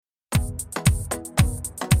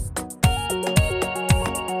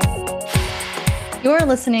You're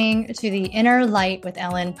listening to the Inner Light with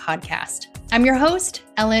Ellen podcast. I'm your host,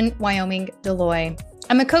 Ellen Wyoming Deloy.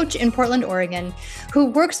 I'm a coach in Portland, Oregon, who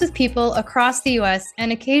works with people across the US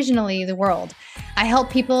and occasionally the world. I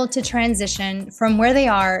help people to transition from where they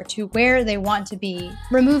are to where they want to be,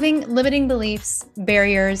 removing limiting beliefs,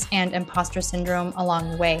 barriers, and imposter syndrome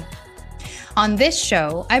along the way. On this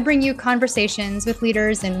show, I bring you conversations with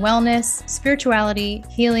leaders in wellness, spirituality,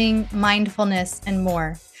 healing, mindfulness, and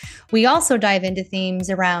more. We also dive into themes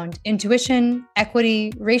around intuition,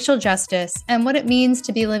 equity, racial justice, and what it means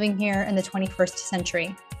to be living here in the 21st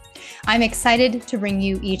century. I'm excited to bring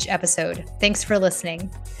you each episode. Thanks for listening.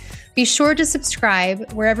 Be sure to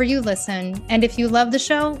subscribe wherever you listen, and if you love the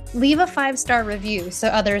show, leave a 5-star review so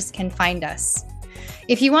others can find us.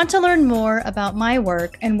 If you want to learn more about my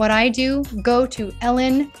work and what I do, go to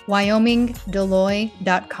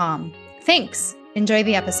ellenwyomingdeloy.com. Thanks. Enjoy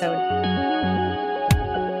the episode.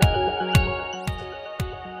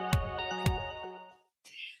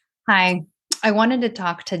 Hi, I wanted to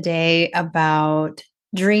talk today about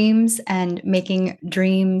dreams and making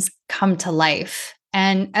dreams come to life.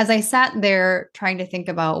 And as I sat there trying to think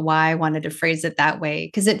about why I wanted to phrase it that way,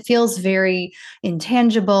 because it feels very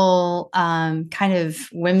intangible, kind of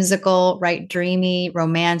whimsical, right? Dreamy,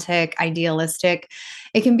 romantic, idealistic.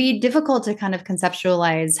 It can be difficult to kind of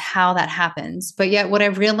conceptualize how that happens. But yet what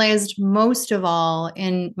I've realized most of all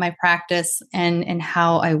in my practice and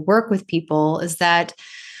how I work with people is that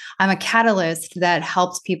I'm a catalyst that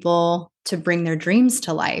helps people to bring their dreams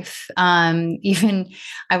to life. Even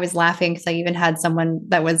I was laughing because I even had someone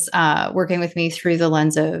that was working with me through the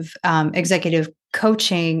lens of executive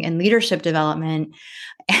coaching and leadership development.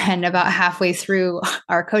 And about halfway through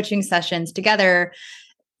our coaching sessions together,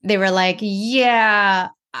 they were like, yeah,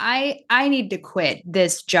 I need to quit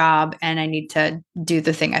this job and I need to do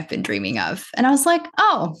the thing I've been dreaming of. And I was like,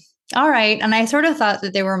 oh, all right. And I sort of thought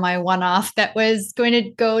that they were my one-off that was going to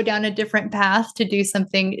go down a different path to do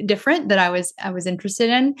something different that I was interested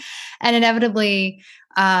in. And inevitably,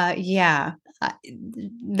 they're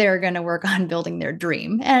going to work on building their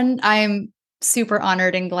dream. And I'm super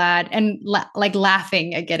honored and glad and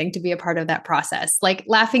laughing at getting to be a part of that process, like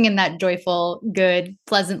laughing in that joyful, good,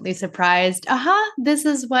 pleasantly surprised, this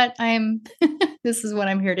is what I'm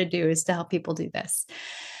here to do, is to help people do this.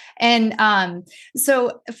 And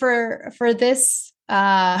so for this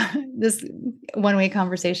this one-way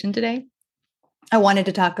conversation today, I wanted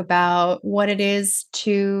to talk about what it is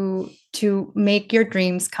to make your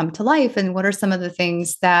dreams come to life and what are some of the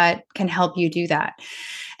things that can help you do that.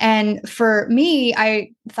 And for me,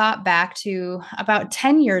 I thought back to about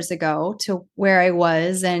 10 years ago to where I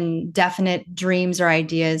was and definite dreams or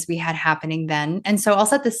ideas we had happening then. And so I'll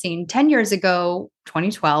set the scene. 10 years ago,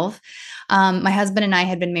 2012, my husband and I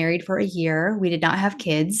had been married for a year. We did not have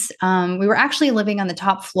kids. We were actually living on the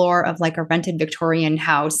top floor of like a rented Victorian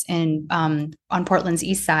house on Portland's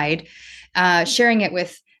east side, sharing it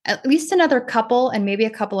with at least another couple and maybe a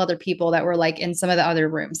couple other people that were like in some of the other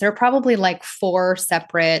rooms. There were probably like 4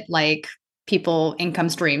 separate like people income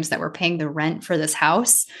streams that were paying the rent for this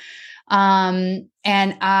house. And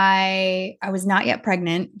I was not yet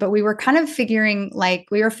pregnant, but we were kind of figuring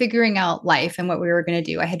out life and what we were going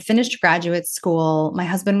to do. I had finished graduate school. My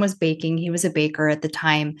husband was baking. He was a baker at the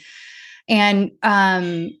time. And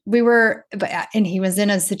he was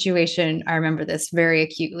in a situation, I remember this very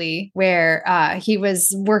acutely, where he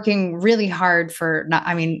was working really hard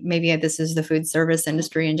maybe this is the food service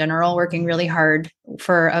industry in general, working really hard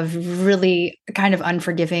for a really kind of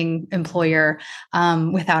unforgiving employer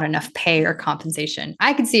without enough pay or compensation.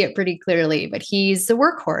 I could see it pretty clearly, but he's a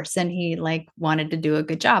workhorse and he wanted to do a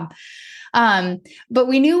good job. But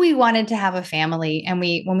we knew we wanted to have a family. And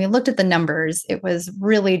when we looked at the numbers, it was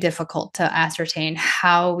really difficult to ascertain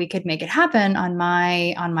how we could make it happen on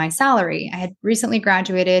my salary. I had recently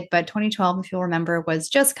graduated, but 2012, if you'll remember, was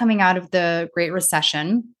just coming out of the Great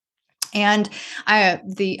Recession. And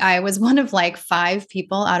I was one of like 5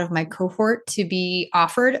 people out of my cohort to be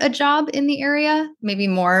offered a job in the area, maybe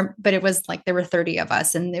more, but it was like there were 30 of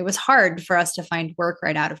us and it was hard for us to find work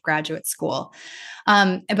right out of graduate school.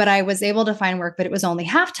 But I was able to find work, but it was only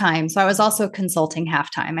half-time. So I was also consulting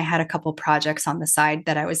half-time. I had a couple projects on the side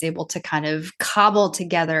that I was able to kind of cobble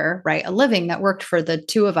together, right, a living that worked for the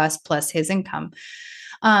 2 of us plus his income.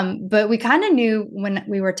 But we kind of knew when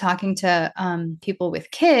we were talking to people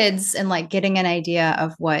with kids and like getting an idea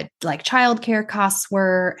of what like childcare costs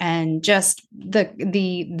were and just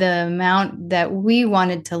the amount that we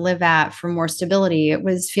wanted to live at for more stability, it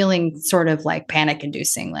was feeling sort of like panic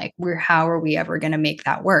inducing, like how are we ever going to make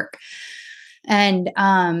that work? And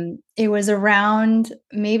it was around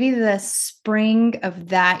maybe the spring of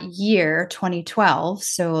that year, 2012,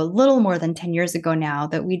 so a little more than 10 years ago now,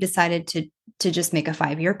 that we decided to just make a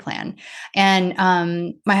 5-year plan. And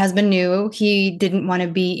my husband knew he didn't want to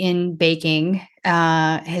be in baking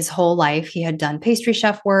his whole life. He had done pastry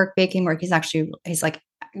chef work, baking work. He's like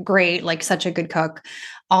great, like such a good cook,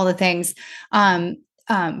 all the things.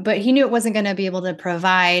 But he knew it wasn't going to be able to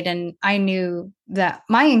provide. And I knew that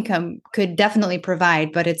my income could definitely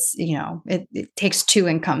provide, but it takes two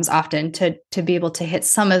incomes often to be able to hit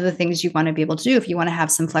some of the things you want to be able to do if you want to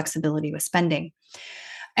have some flexibility with spending.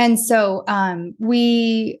 And so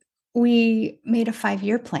we made a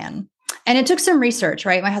 5-year plan. And it took some research,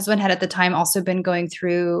 right? My husband had at the time also been going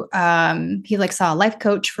through, he like saw a life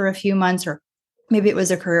coach for a few months, or maybe it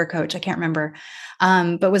was a career coach, I can't remember,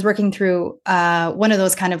 but was working through one of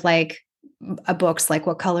those kind of like books, like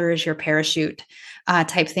What Color Is Your Parachute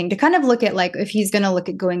type thing, to kind of look at like if he's going to look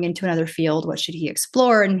at going into another field, what should he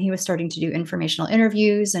explore? And he was starting to do informational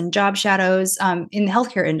interviews and job shadows in the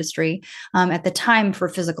healthcare industry at the time for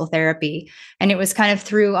physical therapy. And it was kind of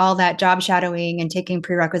through all that job shadowing and taking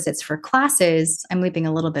prerequisites for classes. I'm leaping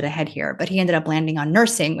a little bit ahead here, but he ended up landing on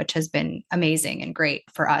nursing, which has been amazing and great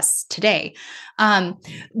for us today.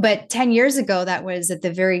 But 10 years ago, that was at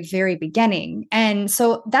the very, very beginning. And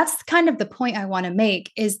so that's kind of the point I want to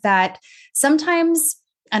make, is that sometimes,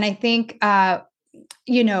 and I think,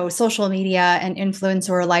 social media and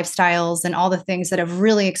influencer lifestyles and all the things that have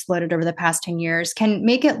really exploded over the past 10 years can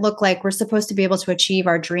make it look like we're supposed to be able to achieve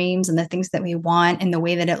our dreams and the things that we want in the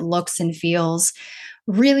way that it looks and feels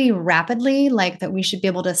really rapidly, like that we should be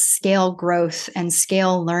able to scale growth and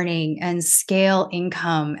scale learning and scale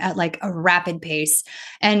income at like a rapid pace.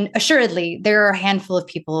 And assuredly, there are a handful of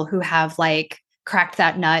people who have like cracked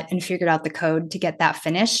that nut and figured out the code to get that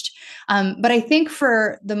finished. But I think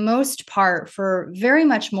for the most part, for very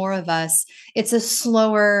much more of us, it's a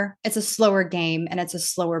slower game, and it's a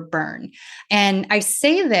slower burn. And I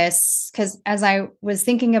say this because as I was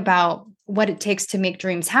thinking about what it takes to make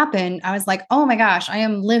dreams happen, I was like, oh my gosh, I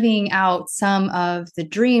am living out some of the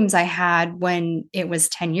dreams I had when it was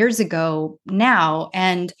 10 years ago now.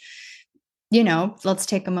 And let's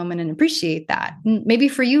take a moment and appreciate that. Maybe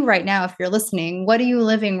for you right now, if you're listening, what are you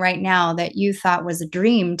living right now that you thought was a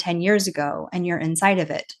dream 10 years ago and you're inside of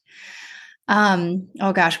it?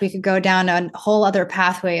 Oh gosh, we could go down a whole other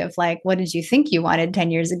pathway of like, what did you think you wanted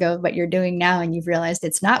 10 years ago, but you're doing now and you've realized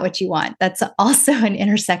it's not what you want. That's also an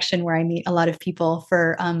intersection where I meet a lot of people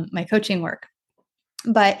for my coaching work.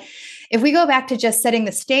 But if we go back to just setting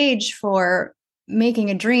the stage for making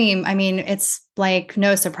a dream, I mean, it's like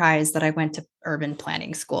no surprise that I went to urban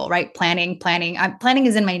planning school, right? Planning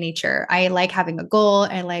is in my nature. I like having a goal.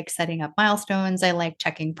 I like setting up milestones. I like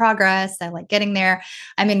checking progress. I like getting there.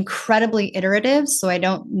 I'm incredibly iterative, so I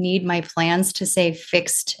don't need my plans to stay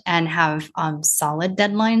fixed and have solid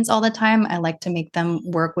deadlines all the time. I like to make them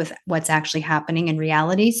work with what's actually happening in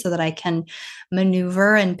reality so that I can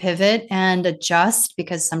maneuver and pivot and adjust,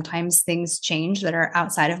 because sometimes things change that are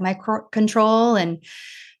outside of my control. And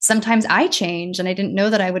sometimes I change, and I didn't know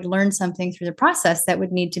that I would learn something through the process that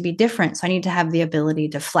would need to be different. So I need to have the ability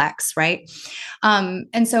to flex, right?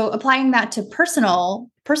 And so applying that to personal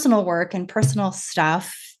work and personal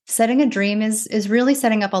stuff, setting a dream is really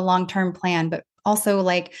setting up a long-term plan, but also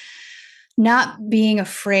like not being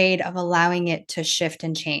afraid of allowing it to shift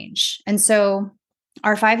and change. And so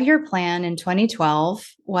our 5-year plan in 2012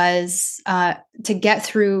 was to get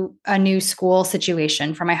through a new school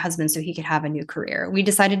situation for my husband so he could have a new career. We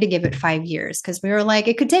decided to give it 5 years because we were like,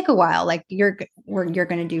 it could take a while. Like you're going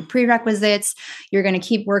to do prerequisites. You're going to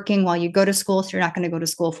keep working while you go to school. So you're not going to go to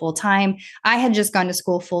school full time. I had just gone to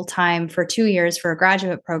school full time for 2 years for a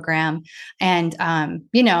graduate program. And,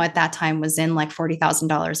 at that time was in like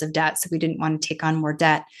 $40,000 of debt. So we didn't want to take on more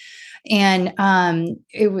debt. And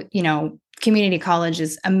community college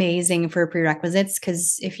is amazing for prerequisites,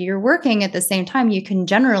 because if you're working at the same time, you can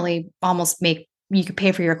generally you could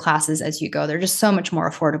pay for your classes as you go. They're just so much more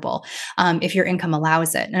affordable if your income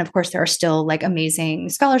allows it. And of course, there are still like amazing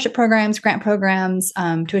scholarship programs, grant programs,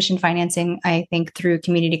 tuition financing, I think, through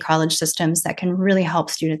community college systems that can really help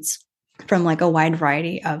students from like a wide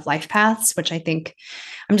variety of life paths, which I think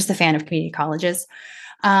I'm just a fan of community colleges.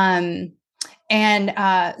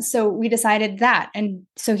 So we decided that. And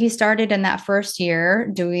so he started in that first year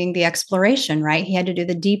doing the exploration, right? He had to do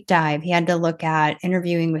the deep dive. He had to look at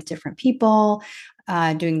interviewing with different people,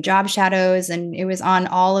 doing job shadows. And it was on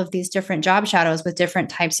all of these different job shadows with different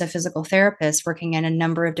types of physical therapists working in a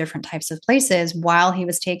number of different types of places while he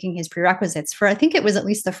was taking his prerequisites for, I think it was at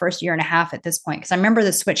least the first year and a half at this point. Because I remember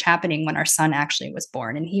the switch happening when our son actually was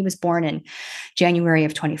born, and he was born in January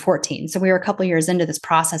of 2014. So we were a couple of years into this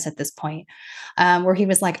process at this point, where he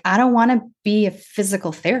was like, I don't want to be a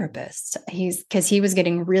physical therapist. Because he was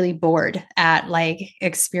getting really bored at like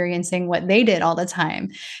experiencing what they did all the time.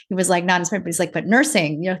 He was like, not inspired, but he's like, but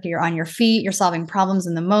nursing, you're on your feet, you're solving problems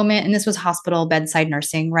in the moment. And this was hospital bedside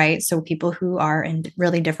nursing, right? So people who are in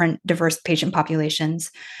really different, diverse patient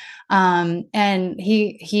populations. And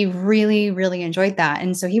he really, really enjoyed that.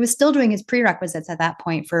 And so he was still doing his prerequisites at that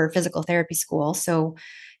point for physical therapy school. So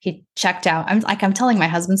he checked out. I'm telling my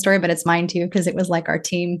husband's story, but it's mine too, because it was like our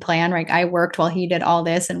team plan, right? I worked while he did all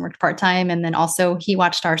this and worked part-time. And then also he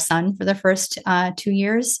watched our son for the first 2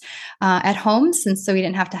 years at home, so we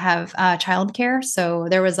didn't have to have childcare. So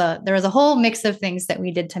there was a whole mix of things that we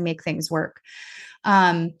did to make things work.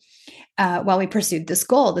 While we pursued this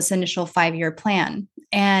goal, this initial 5-year plan.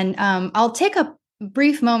 And I'll take a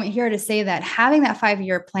brief moment here to say that having that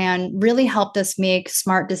 5-year plan really helped us make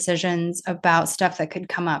smart decisions about stuff that could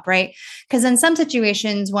come up, right? Because in some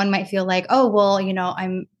situations, one might feel like, oh, well,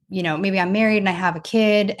 maybe I'm married and I have a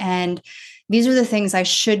kid, and these are the things I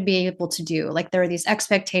should be able to do. Like there are these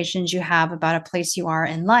expectations you have about a place you are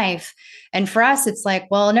in life. And for us, it's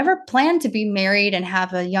like, well, I never planned to be married and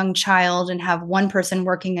have a young child and have one person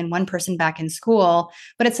working and one person back in school,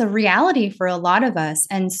 but it's a reality for a lot of us.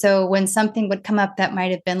 And so when something would come up that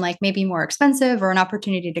might have been like maybe more expensive or an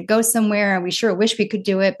opportunity to go somewhere, and we sure wish we could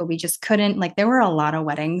do it, but we just couldn't, like there were a lot of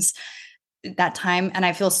weddings that time. And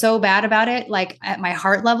I feel so bad about it, like at my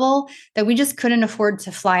heart level, that we just couldn't afford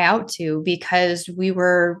to fly out to because we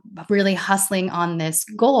were really hustling on this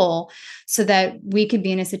goal so that we could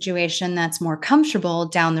be in a situation that's more comfortable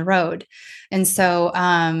down the road. And so,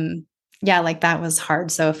 yeah, like that was hard.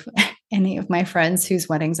 So if any of my friends whose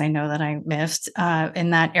weddings I know that I missed in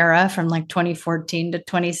that era from like 2014 to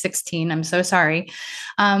 2016, I'm so sorry.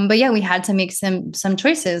 But yeah, we had to make some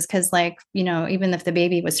choices because, like, even if the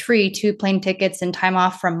baby was free, 2 plane tickets and time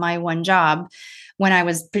off from my one job when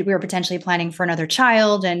we were potentially planning for another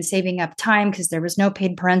child and saving up time because there was no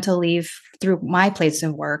paid parental leave through my place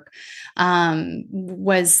of work,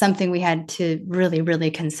 was something we had to really,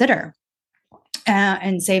 really consider.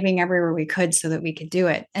 And saving everywhere we could so that we could do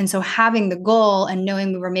it. And so having the goal and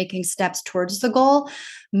knowing we were making steps towards the goal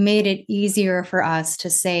made it easier for us to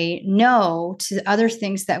say no to other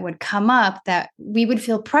things that would come up that we would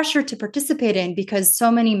feel pressure to participate in because so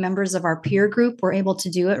many members of our peer group were able to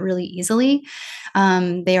do it really easily.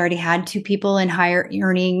 They already had 2 people in higher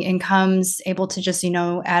earning incomes able to just,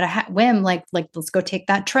 at a whim, like let's go take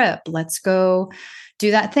that trip. Let's go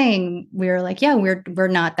do that thing. We were like, yeah, we're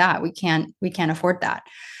not that. We can't afford that.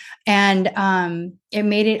 And it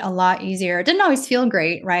made it a lot easier. It didn't always feel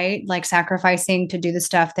great, right? Like sacrificing to do the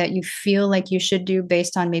stuff that you feel like you should do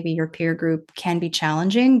based on maybe your peer group can be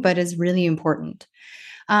challenging, but is really important.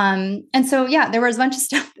 And so, yeah, there was a bunch of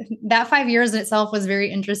stuff. That 5 years in itself was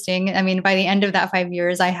very interesting. I mean, by the end of that 5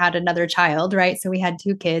 years, I had another child, right? So we had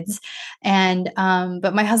 2 kids. And,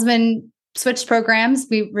 but my husband switched programs.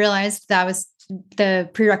 We realized that was the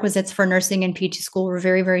prerequisites for nursing and PT school were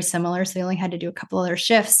very, very similar. So he only had to do a couple other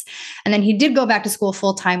shifts. And then he did go back to school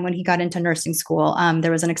full time when he got into nursing school.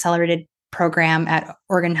 There was an accelerated program at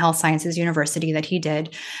Oregon Health Sciences University that he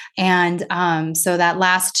did. And so that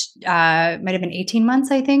last might have been 18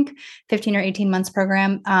 months, I think, 15 or 18 months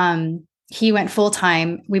program. He went full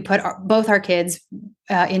time. We put both our kids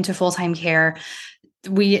into full-time care.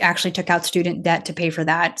 We actually took out student debt to pay for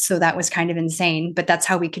that. So that was kind of insane, but that's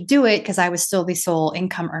how we could do it because I was still the sole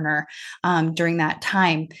income earner during that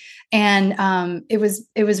time. And it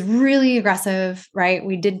was really aggressive, right?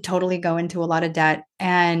 We did totally go into a lot of debt.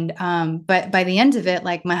 And but by the end of it,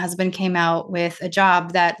 like my husband came out with a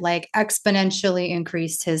job that like exponentially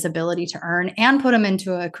increased his ability to earn and put him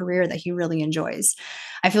into a career that he really enjoys.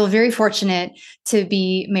 I feel very fortunate to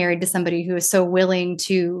be married to somebody who is so willing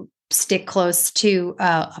to stick close to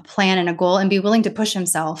a plan and a goal and be willing to push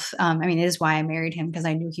himself. I mean, it is why I married him because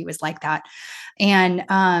I knew he was like that. And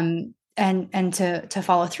to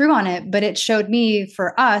follow through on it. But it showed me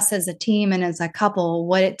for us as a team and as a couple,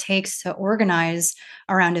 what it takes to organize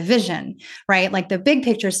around a vision, right? Like the big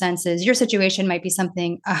picture sense is your situation might be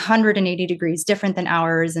something 180 degrees different than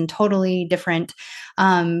ours and totally different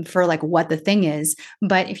for like what the thing is.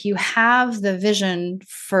 But if you have the vision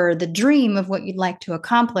for the dream of what you'd like to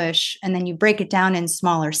accomplish, and then you break it down in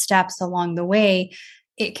smaller steps along the way,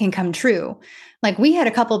 it can come true. Like we had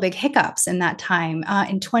a couple big hiccups in that time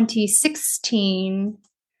in 2016.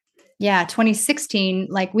 Yeah, 2016,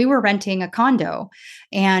 like we were renting a condo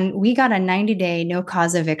and we got a 90-day no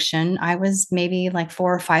cause eviction. I was maybe like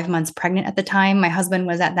 4 or 5 months pregnant at the time. My husband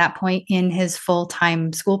was at that point in his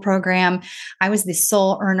full-time school program. I was the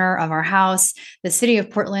sole earner of our house. The city of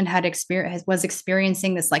Portland was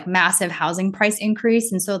experiencing this like massive housing price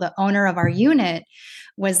increase. And so the owner of our unit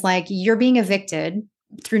was like, you're being evicted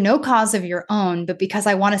through no cause of your own, but because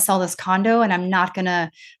I want to sell this condo and I'm not going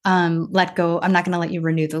to let go, I'm not going to let you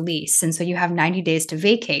renew the lease. And so you have 90 days to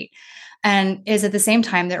vacate. And is at the same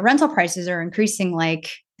time that rental prices are increasing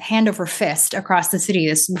like hand over fist across the city.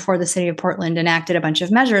 This is before the city of Portland enacted a bunch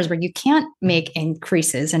of measures where you can't make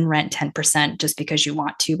increases in rent 10% just because you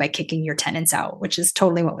want to by kicking your tenants out, which is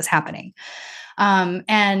totally what was happening.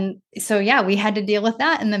 And so, yeah, we had to deal with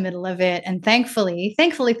that in the middle of it. And thankfully,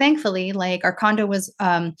 like our condo was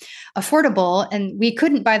affordable and we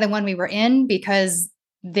couldn't buy the one we were in because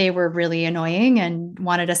they were really annoying and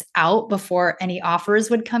wanted us out before any offers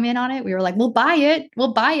would come in on it. We were like, we'll buy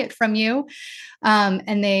it from you.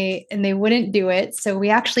 And they wouldn't do it. So we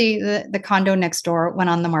actually, the condo next door went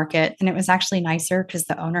on the market and it was actually nicer because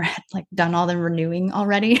the owner had like done all the renewing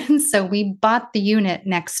already. And so we bought the unit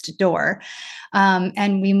next door.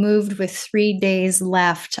 And we moved with 3 days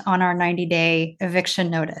left on our 90-day eviction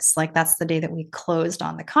notice. Like that's the day that we closed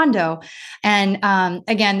on the condo. And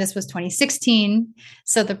again, this was 2016.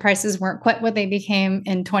 So the prices weren't quite what they became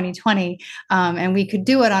in 2020. And we could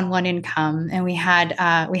do it on one income. And we had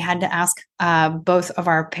to ask both of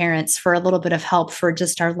our parents for a little bit of help for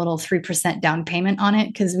just our little 3% down payment on it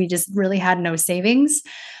because we just really had no savings.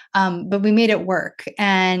 But we made it work.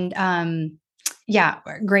 And yeah,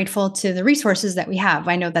 grateful to the resources that we have.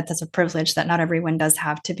 I know that that's a privilege that not everyone does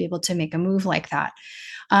have to be able to make a move like that.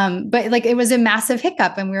 But like it was a massive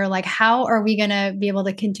hiccup and we were like, how are we going to be able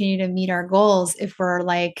to continue to meet our goals if we're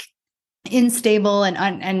like unstable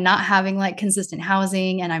and not having like consistent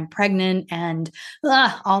housing and I'm pregnant and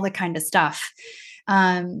all the kind of stuff.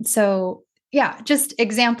 So yeah, just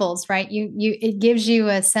examples, right? It gives you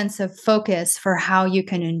a sense of focus for how you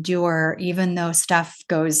can endure, even though stuff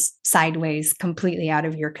goes sideways completely out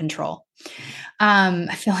of your control.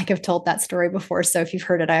 I feel like I've told that story before. So if you've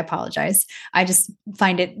heard it, I apologize. I just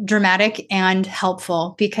find it dramatic and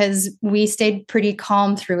helpful because we stayed pretty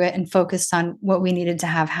calm through it and focused on what we needed to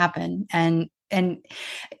have happen. And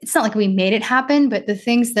it's not like we made it happen, but the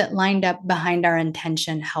things that lined up behind our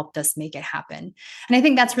intention helped us make it happen. And I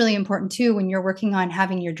think that's really important too, when you're working on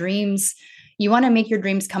having your dreams. You want to make your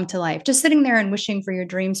dreams come to life. Just sitting there and wishing for your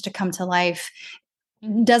dreams to come to life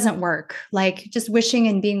doesn't work. Like just wishing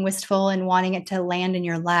and being wistful and wanting it to land in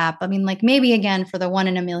your lap. I mean, like maybe again, for the 1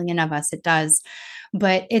 in a million of us, it does,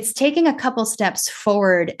 but it's taking a couple steps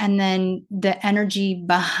forward and then the energy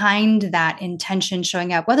behind that intention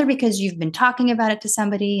showing up, whether because you've been talking about it to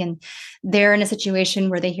somebody and they're in a situation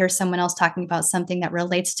where they hear someone else talking about something that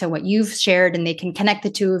relates to what you've shared and they can connect the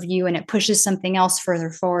two of you and it pushes something else further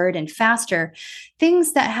forward and faster.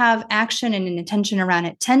 Things that have action and an intention around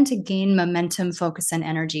it tend to gain momentum, focus, and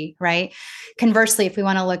energy, right? Conversely, if we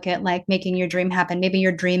want to look at like making your dream happen, maybe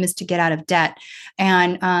your dream is to get out of debt.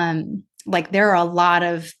 And like there are a lot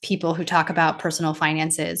of people who talk about personal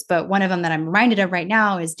finances, but one of them that I'm reminded of right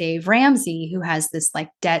now is Dave Ramsey, who has this like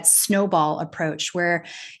debt snowball approach, where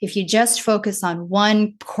if you just focus on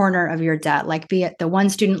one corner of your debt, like be it the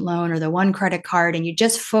one student loan or the one credit card, and you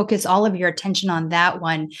just focus all of your attention on that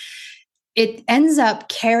one, it ends up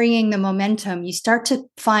carrying the momentum. You start to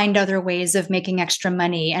find other ways of making extra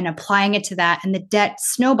money and applying it to that. And the debt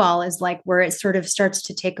snowball is like where it sort of starts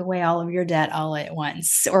to take away all of your debt all at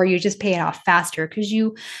once, or you just pay it off faster because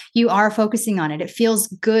you are focusing on it. It feels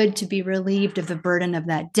good to be relieved of the burden of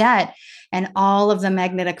that debt. And all of the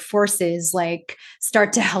magnetic forces like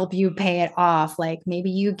start to help you pay it off. Like maybe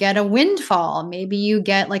you get a windfall, maybe you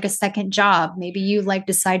get like a second job, maybe you like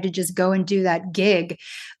decide to just go and do that gig,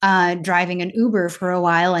 driving an Uber for a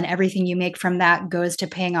while, and everything you make from that goes to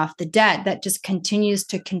paying off the debt. That just continues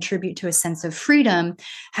to contribute to a sense of freedom,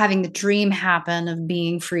 having the dream happen of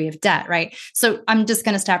being free of debt, right? So I'm just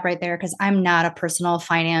going to stop right there because I'm not a personal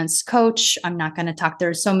finance coach. I'm not going to talk.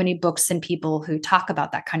 There's so many books and people who talk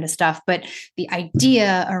about that kind of stuff, but the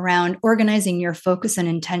idea around organizing your focus and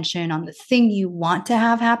intention on the thing you want to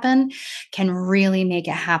have happen can really make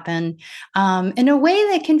it happen in a way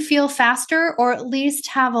that can feel faster, or at least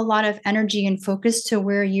have a lot of energy and focus to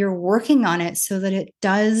where you're working on it so that it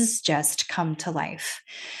does just come to life.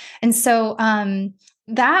 And so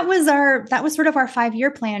that was sort of our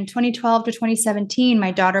 5-year plan, 2012 to 2017.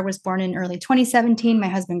 My daughter was born in early 2017. My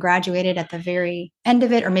husband graduated at the very end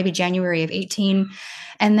of it, or maybe January of 18.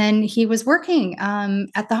 And then he was working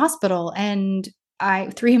at the hospital. And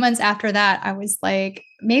 3 months after that, I was like,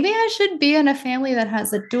 maybe I should be in a family that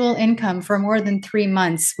has a dual income for more than 3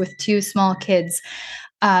 months with two small kids.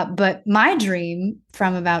 But my dream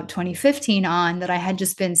from about 2015 on, that I had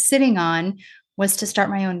just been sitting on, was to start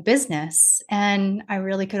my own business. And I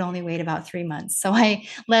really could only wait about 3 months. So I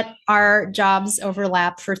let our jobs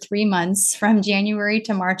overlap for 3 months. From January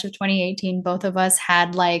to March of 2018, both of us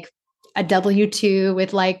had like a W-2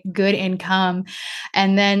 with like good income.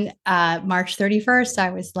 And then March 31st,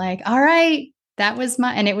 I was like, all right, that was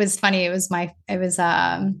and it was funny. It was my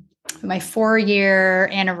 4-year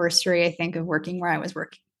anniversary, I think, of working where I was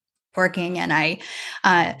working, and I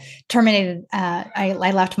terminated. I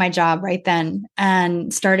left my job right then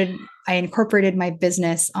and I incorporated my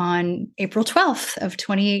business on April 12th of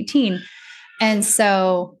 2018. And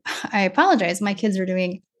so I apologize. My kids are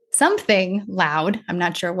doing something loud. I'm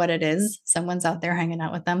not sure what it is. Someone's out there hanging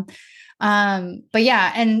out with them. But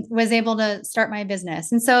yeah, and was able to start my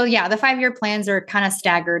business. And so, yeah, the 5-year plans are kind of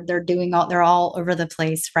staggered. They're all over the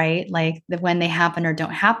place, right? Like when they happen or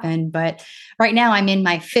don't happen. But right now I'm in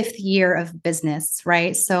my 5th year of business,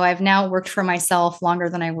 right? So I've now worked for myself longer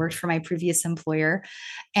than I worked for my previous employer.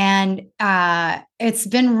 And it's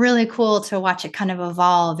been really cool to watch it kind of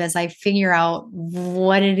evolve as I figure out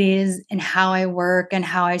what it is and how I work and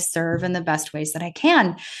how I serve in the best ways that I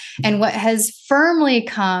can. And what has firmly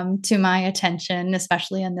come to my attention,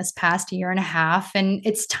 especially in this past year and a half, and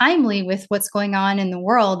it's timely with what's going on in the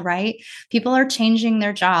world, right? People are changing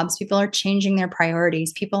their jobs. People are changing their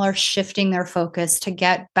priorities. People are shifting their focus to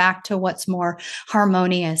get back to what's more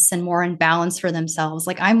harmonious and more in balance for themselves.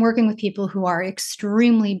 Like I'm working with people who are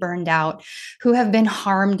extremely burned out, who have been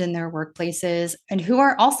harmed in their workplaces, and who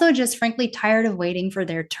are also just frankly tired of waiting for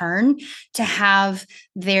their turn to have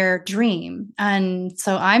their dream. And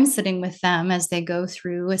so I'm sitting with them as they go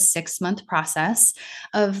through a 6-month process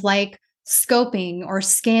of like scoping or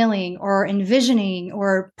scaling or envisioning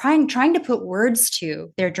or trying to put words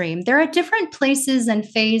to their dream. They're at different places and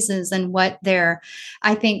phases and what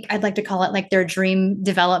I think I'd like to call it like their dream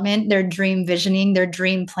development, their dream visioning, their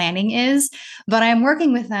dream planning is. But I'm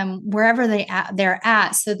working with them wherever they're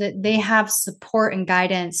at so that they have support and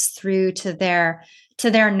guidance through to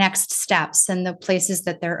their next steps and the places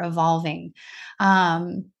that they're evolving.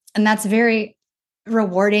 And that's very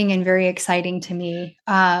rewarding and very exciting to me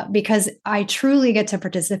because I truly get to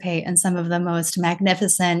participate in some of the most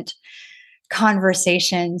magnificent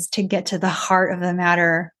conversations to get to the heart of the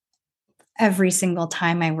matter every single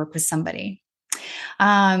time I work with somebody.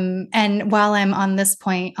 And while I'm on this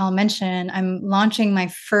point, I'll mention I'm launching my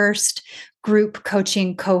first group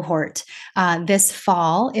coaching cohort this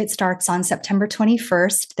fall. It starts on September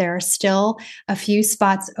 21st. There are still a few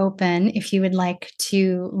spots open. If you would like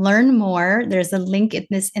to learn more, there's a link in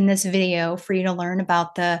this video for you to learn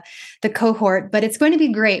about the cohort. But it's going to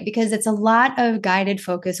be great because it's a lot of guided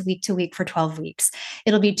focus week to week for 12 weeks.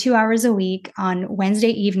 It'll be 2 hours a week on Wednesday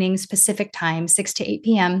evenings, Pacific time, 6 to 8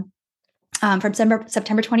 p.m. From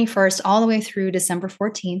September 21st all the way through December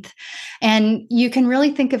 14th. And you can really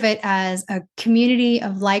think of it as a community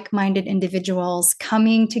of like-minded individuals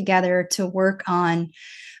coming together to work on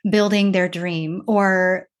building their dream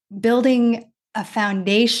or building a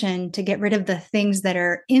foundation to get rid of the things that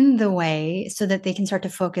are in the way so that they can start to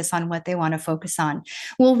focus on what they want to focus on.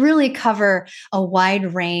 We'll really cover a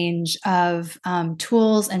wide range of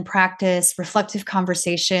tools and practice, reflective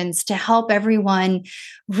conversations to help everyone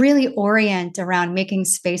really orient around making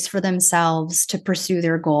space for themselves to pursue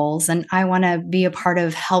their goals. And I want to be a part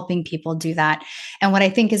of helping people do that. And what I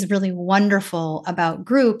think is really wonderful about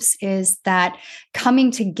groups is that coming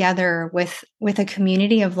together with a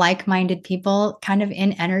community of like-minded people kind of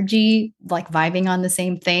in energy, like vibing on the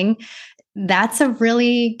same thing, that's a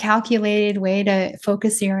really calculated way to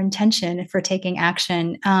focus your intention for taking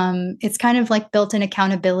action. It's kind of like built-in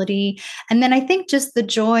accountability. And then I think just the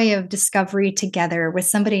joy of discovery together with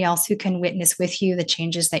somebody else who can witness with you the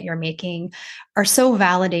changes that you're making are so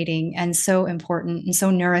validating and so important and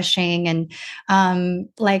so nourishing. And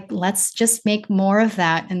let's just make more of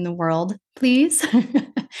that in the world, please.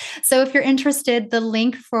 So if you're interested, the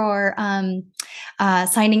link for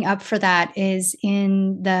Signing up for that is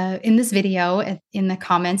in this video, in the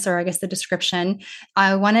comments, or I guess the description.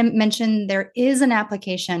 I want to mention there is an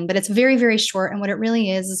application, but it's very, very short. And what it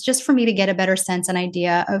really is just for me to get a better sense and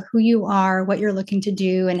idea of who you are, what you're looking to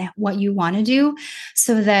do, and what you want to do,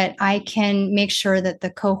 so that I can make sure that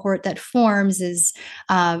the cohort that forms is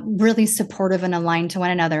really supportive and aligned to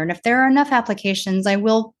one another. And if there are enough applications, I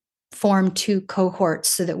will form 2 cohorts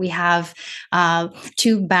so that we have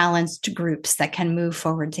 2 balanced groups that can move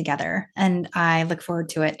forward together. And I look forward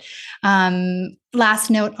to it. Last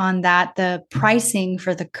note on that, the pricing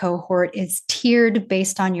for the cohort is tiered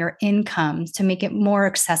based on your income to make it more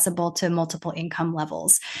accessible to multiple income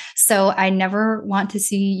levels. So I never want to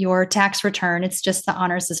see your tax return. It's just the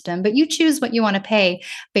honor system, but you choose what you want to pay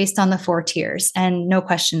based on the 4 tiers, and no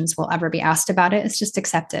questions will ever be asked about it. It's just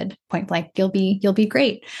accepted point blank. You'll be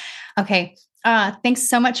great. Okay. Thanks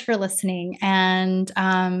so much for listening. And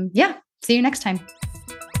see you next time.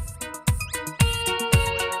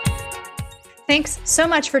 Thanks so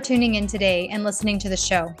much for tuning in today and listening to the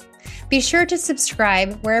show. Be sure to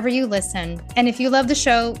subscribe wherever you listen. And if you love the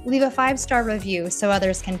show, leave a 5-star review so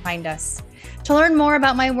others can find us. To learn more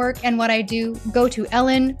about my work and what I do, go to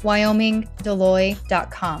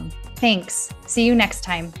ellenwyomingdeloy.com. Thanks. See you next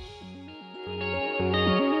time.